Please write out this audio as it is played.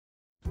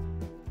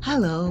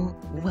Hello,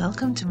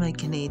 welcome to my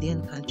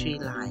Canadian Country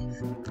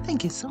Life.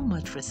 Thank you so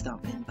much for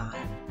stopping by.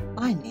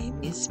 My name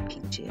is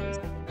Peaches.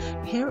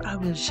 Here I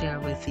will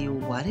share with you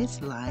what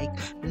it's like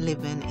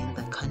living in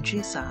the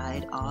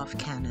countryside of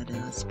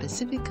Canada,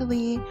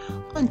 specifically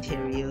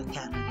Ontario,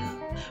 Canada.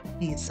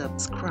 Please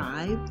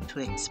subscribe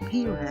to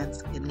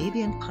experience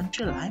Canadian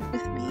country life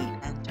with me,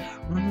 and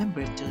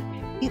remember to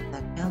hit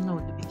that bell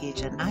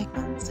notification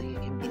icon so you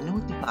can be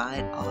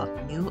notified of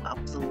new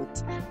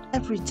uploads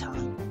every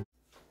time.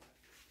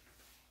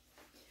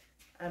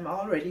 I'm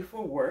all ready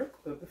for work,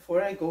 but before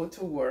I go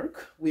to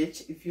work,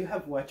 which if you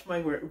have watched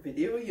my work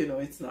video, you know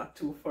it's not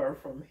too far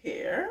from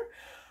here,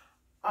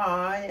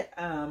 I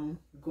am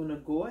gonna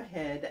go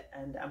ahead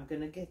and I'm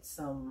gonna get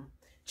some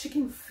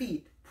chicken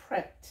feet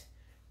prepped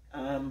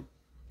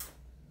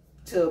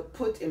to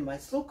put in my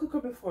slow cooker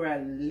before I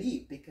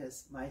leave,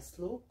 because my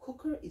slow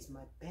cooker is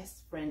my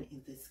best friend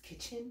in this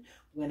kitchen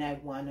when I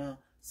wanna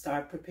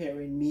start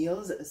preparing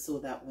meals, so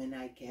that when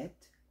I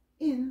get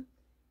in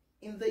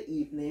the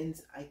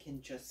evenings I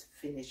can just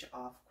finish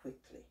off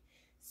quickly.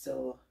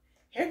 So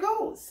here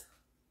goes.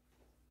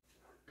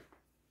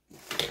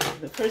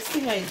 The first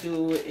thing I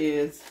do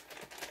is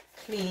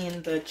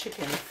clean the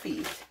chicken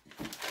feet.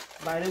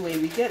 By the way,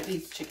 we get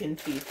these chicken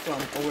feet from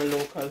our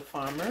local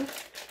farmer,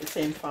 the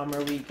same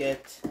farmer we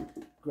get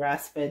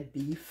grass-fed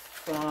beef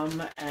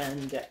from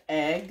and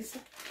eggs.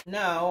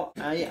 Now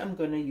I am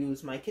going to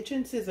use my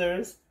kitchen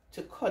scissors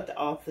to cut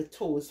off the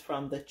toes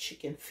from the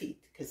chicken feet,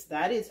 because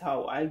that is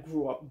how I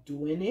grew up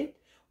doing it.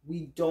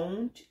 We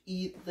don't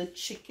eat the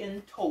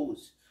chicken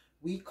toes,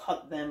 we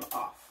cut them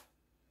off.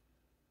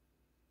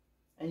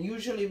 And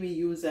usually we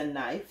use a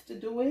knife to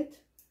do it,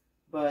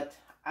 but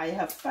I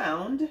have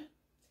found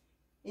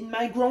in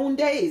my grown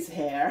days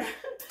here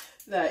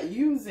that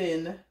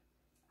using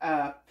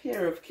a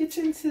pair of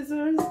kitchen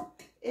scissors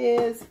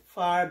is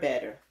far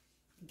better,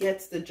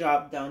 gets the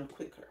job done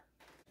quicker.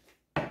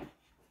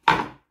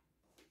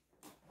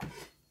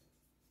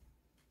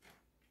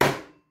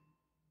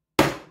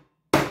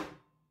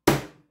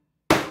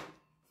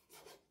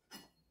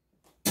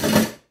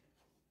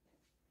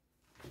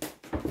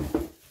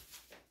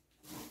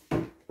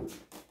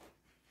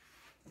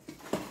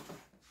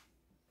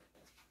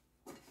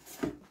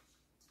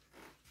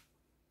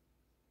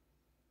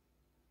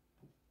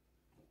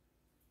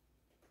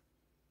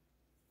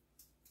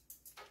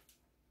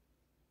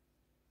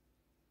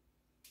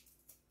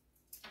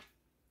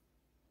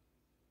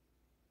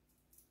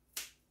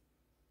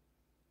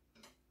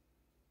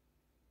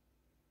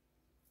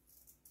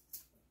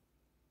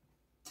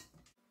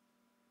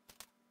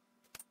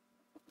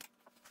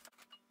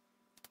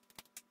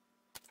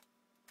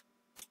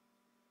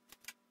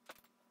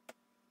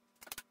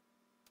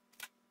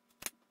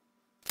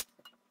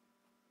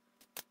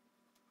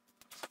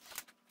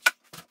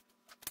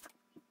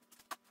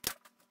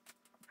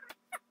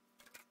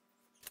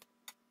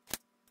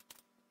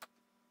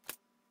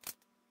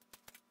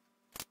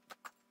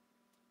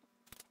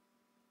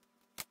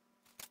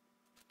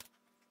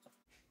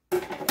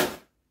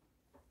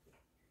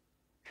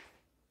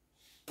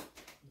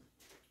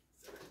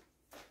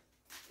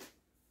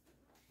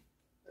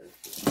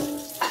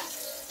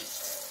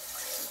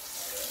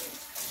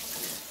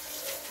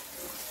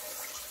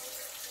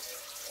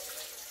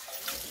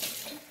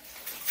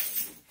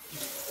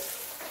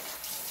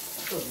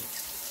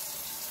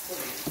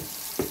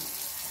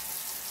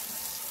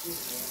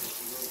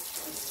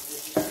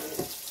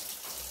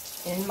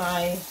 In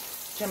my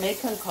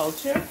Jamaican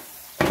culture,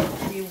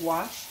 we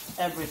wash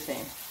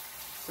everything.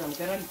 So I'm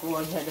gonna go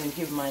ahead and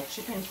give my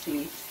chicken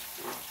feet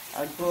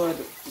a good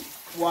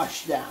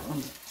wash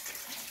down.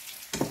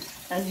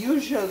 And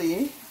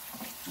usually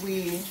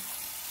we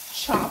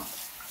chop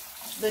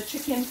the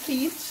chicken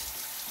feet,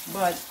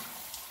 but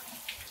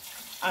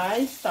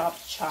I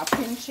stopped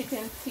chopping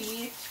chicken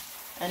feet.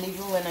 And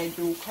even when I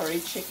do curry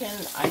chicken,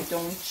 I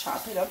don't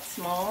chop it up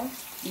small,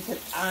 because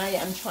I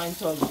am trying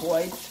to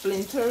avoid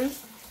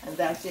splinters, and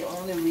that's the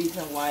only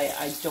reason why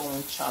I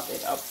don't chop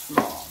it up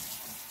small.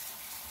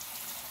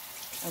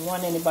 I don't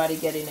want anybody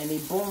getting any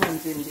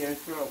bones in their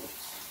throat.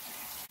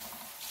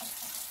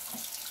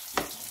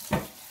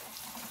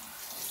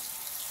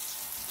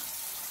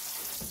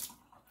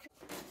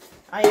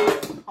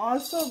 I'm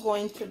also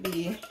going to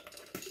be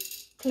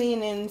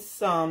cleaning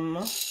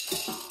some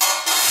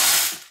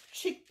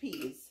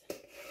chickpeas,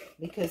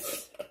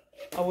 because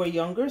our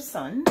younger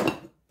son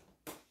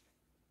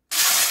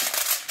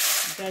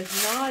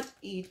does not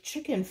eat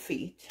chicken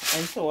feet,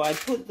 and so I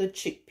put the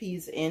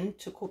chickpeas in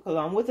to cook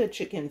along with the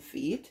chicken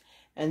feet,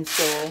 and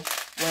so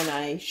when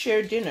I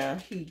share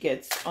dinner he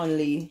gets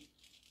only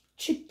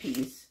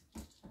chickpeas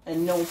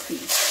and no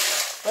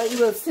peas, but he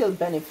will still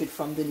benefit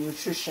from the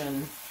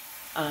nutrition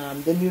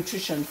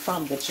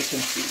from the chicken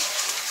feet.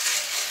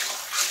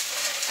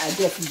 I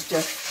guess he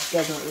just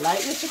doesn't like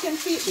the chicken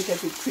feet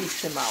because it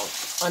creeps him out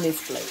on his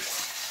plate.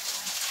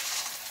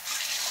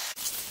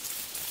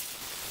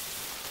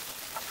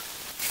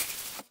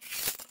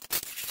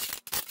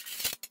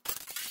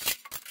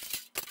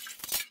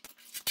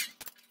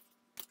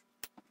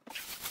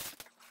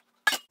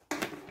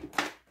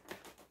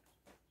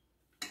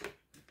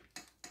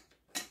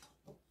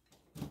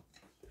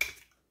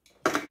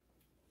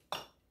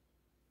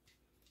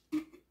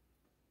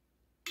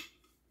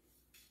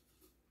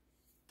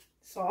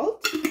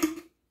 salt,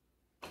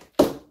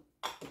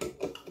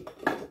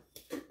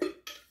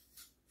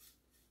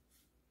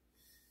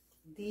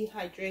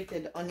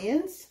 dehydrated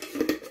onions,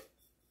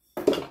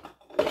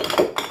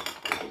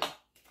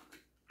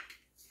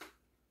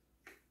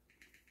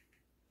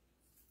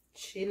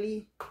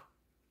 chili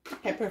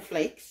pepper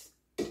flakes,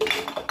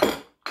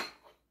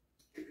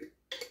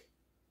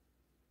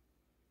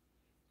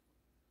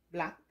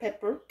 black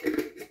pepper,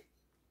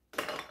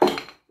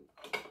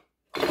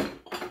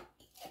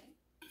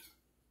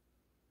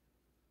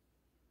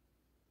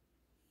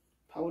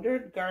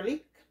 powdered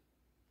garlic,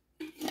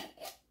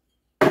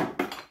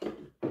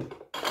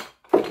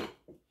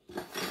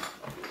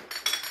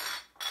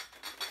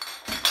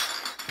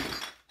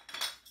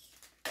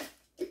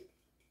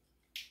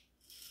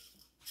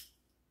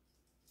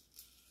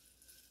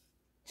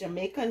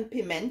 Jamaican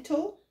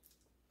pimento,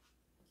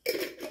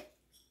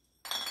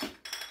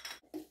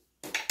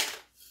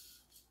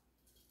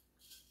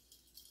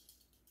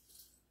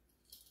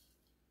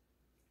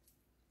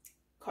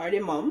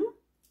 cardamom,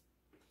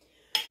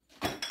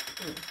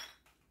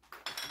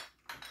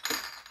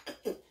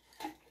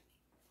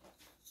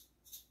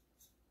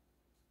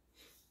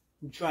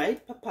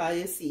 dried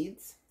papaya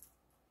seeds,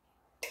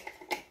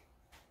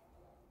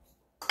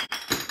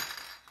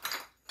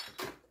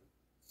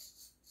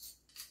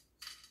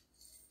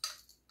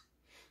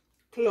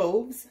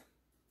 cloves,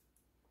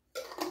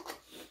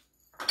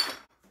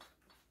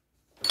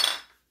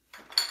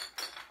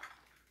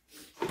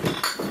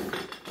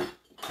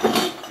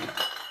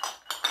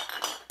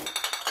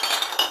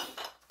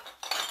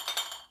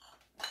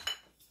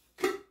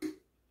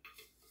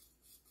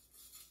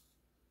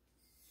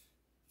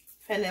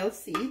 fennel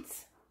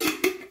seeds,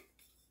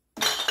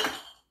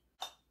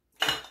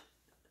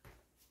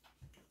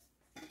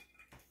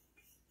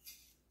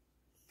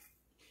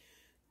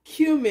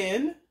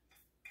 cumin,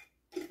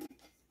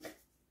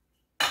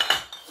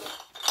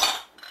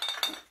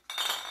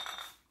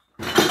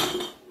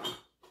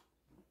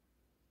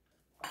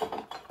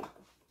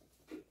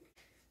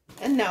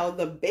 and now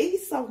the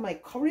base of my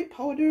curry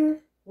powder,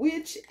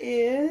 which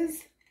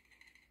is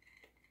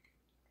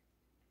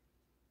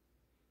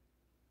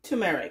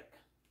turmeric.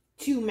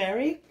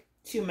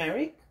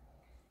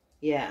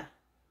 Yeah,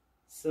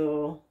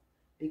 so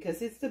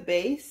because it's the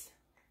base,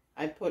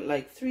 I put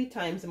like 3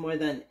 times more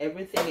than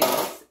everything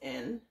else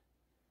in.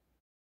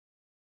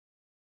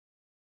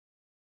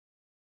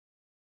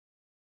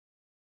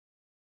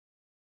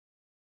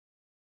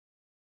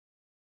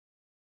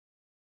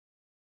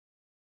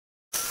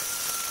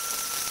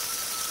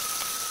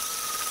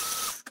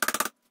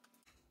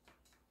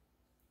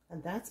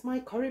 And that's my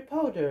curry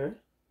powder.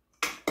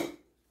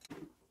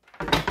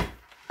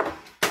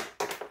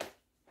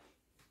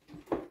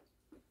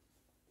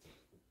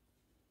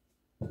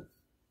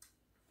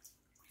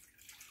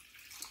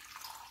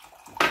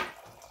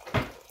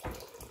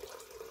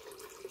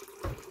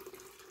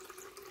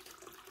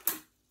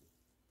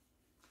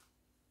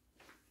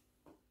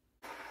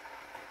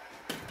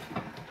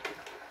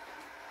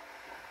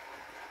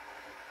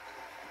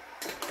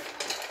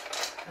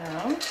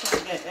 Now, to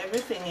get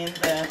everything in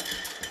the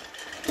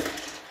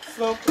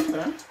slow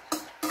cooker.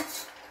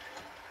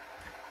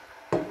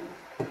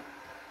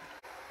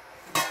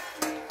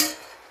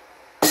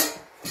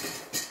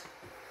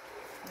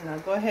 And I'll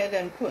go ahead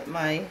and put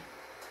my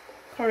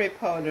curry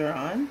powder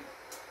on.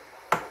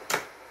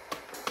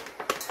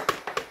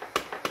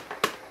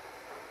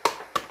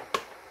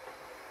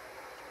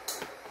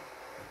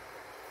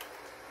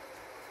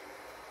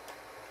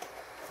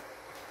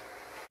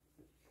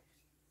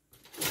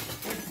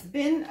 It's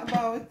been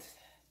about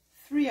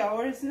 3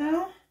 hours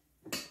now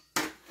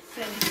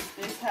since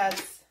this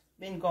has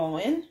been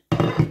going,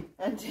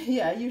 and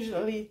yeah,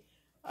 usually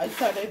I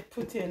started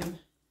putting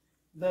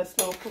the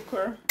slow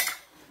cooker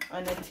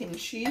on a tin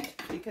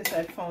sheet because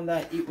I found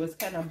that it was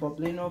kind of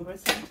bubbling over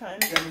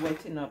sometimes and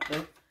wetting up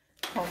the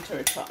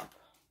countertop.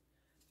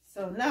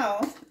 So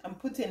now I'm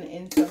putting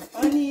in some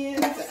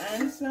onions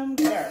and some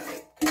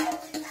garlic.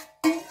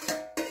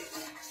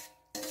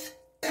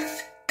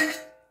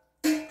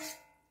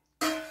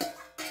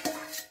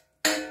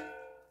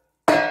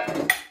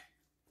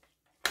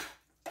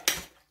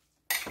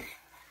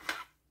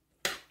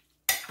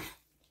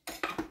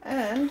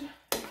 And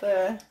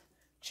the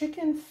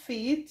chicken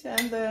feet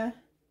and the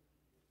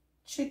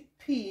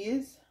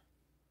chickpeas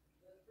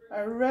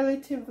are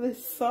relatively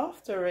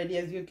soft already,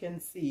 as you can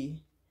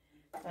see.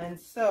 And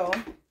so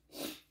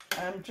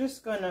I'm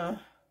just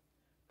gonna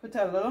put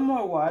a little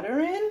more water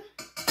in.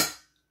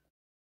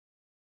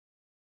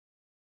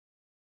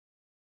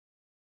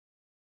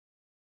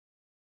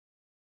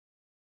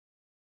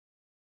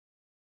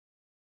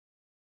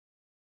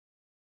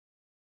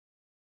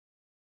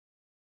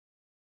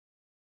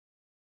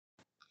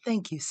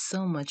 Thank you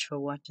so much for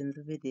watching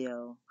the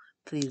video.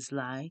 Please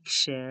like,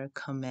 share,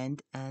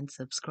 comment, and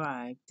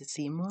subscribe to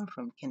see more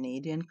from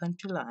Canadian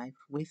Country Life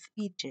with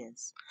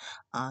Peaches.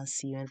 I'll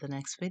see you in the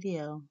next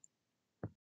video.